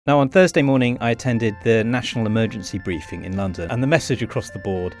Now, on Thursday morning, I attended the National Emergency Briefing in London, and the message across the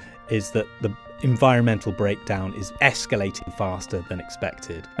board is that the environmental breakdown is escalating faster than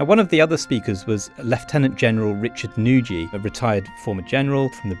expected. Now, one of the other speakers was Lieutenant General Richard Nugee, a retired former general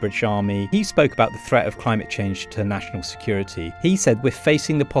from the British Army. He spoke about the threat of climate change to national security. He said we're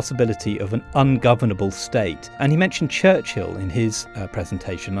facing the possibility of an ungovernable state. And he mentioned Churchill in his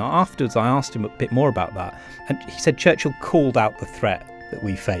presentation. Now, afterwards, I asked him a bit more about that. And he said Churchill called out the threat that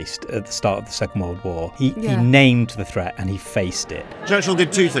we faced at the start of the Second World War. He named the threat and he faced it. Churchill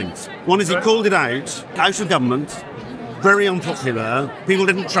did two things. One is he called it out of government, very unpopular, people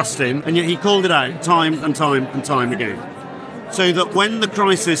didn't trust him, and yet he called it out time and time and time again. So that when the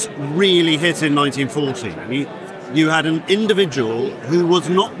crisis really hit in 1940, you had an individual who was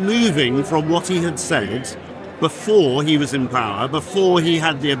not moving from what he had said before he was in power, before he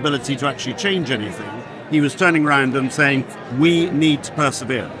had the ability to actually change anything. He was turning around and saying, we need to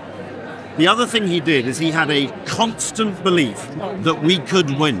persevere. The other thing he did is he had a constant belief that we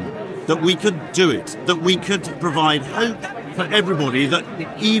could win, that we could do it, that we could provide hope for everybody, that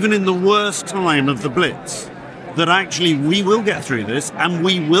even in the worst time of the Blitz, that actually we will get through this and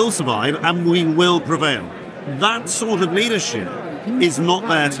we will survive and we will prevail. That sort of leadership is not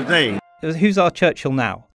there today. Who's our Churchill now?